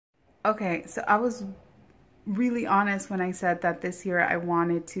Okay, so I was really honest when I said that this year I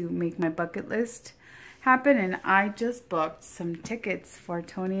wanted to make my bucket list happen, and I just booked some tickets for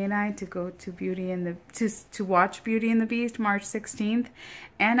Tony and I to go to to watch Beauty and the Beast March 16th,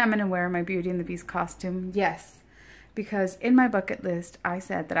 and I'm gonna wear my Beauty and the Beast costume. Yes, because in my bucket list I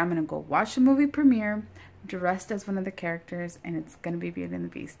said that I'm gonna go watch the movie premiere dressed as one of the characters, and it's gonna be Beauty and the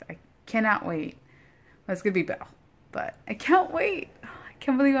Beast. I cannot wait. Well, it's gonna be Belle, but I can't wait. I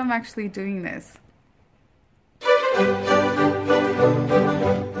can't believe I'm actually doing this.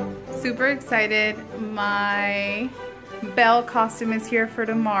 Super excited. My Belle costume is here for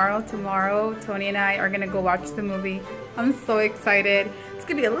tomorrow. Tomorrow, Tony and I are gonna go watch the movie. I'm so excited. It's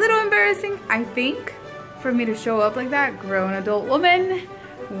gonna be a little embarrassing, I think, for me to show up like that, grown adult woman,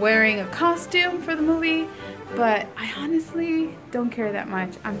 wearing a costume for the movie, but I honestly don't care that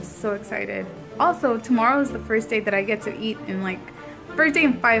much. I'm so excited. Also, tomorrow is the first day that I get to eat in first day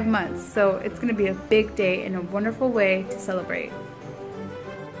in 5 months, so it's gonna be a big day and a wonderful way to celebrate.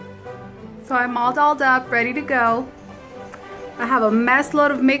 So I'm all dolled up, ready to go. I have a mess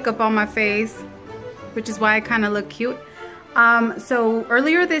load of makeup on my face, which is why I kind of look cute. So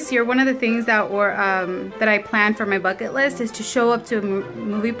earlier this year, one of the things that I planned for my bucket list is to show up to a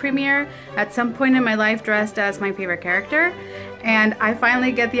movie premiere at some point in my life dressed as my favorite character, and I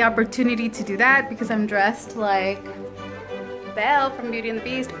finally get the opportunity to do that because I'm dressed like Belle from Beauty and the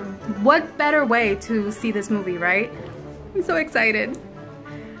Beast. What better way to see this movie, right? I'm so excited.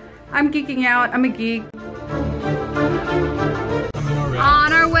 I'm geeking out. I'm a geek.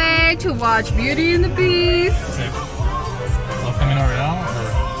 On our way to watch Beauty and the Beast. Okay. I'll come in right now, or?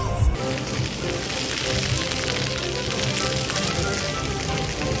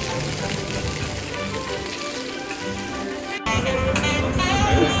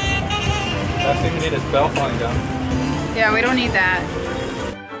 Last thing we need is Belle falling down. Yeah, we don't need that.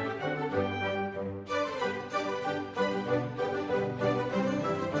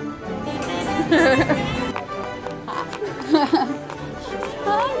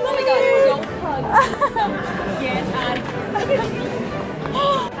 Oh my god, don't hug. Get out of here.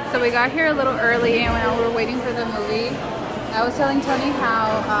 So we got here a little early, and while we were waiting for the movie, I was telling Tony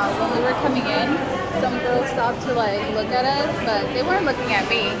how when we were coming in, some girls stopped to look at us, but they weren't looking at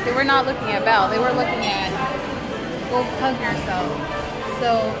me. They were not looking at Belle. They were looking at, go hug yourself.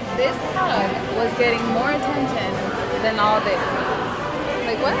 So this hug was getting more attention than all this.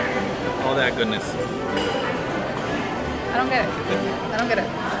 Like what? All that goodness. I don't get it. I don't get it.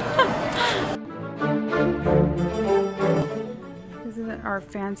 This isn't our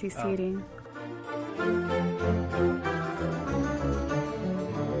fancy seating.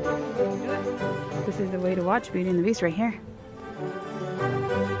 This is the way to watch Beauty and the Beast right here.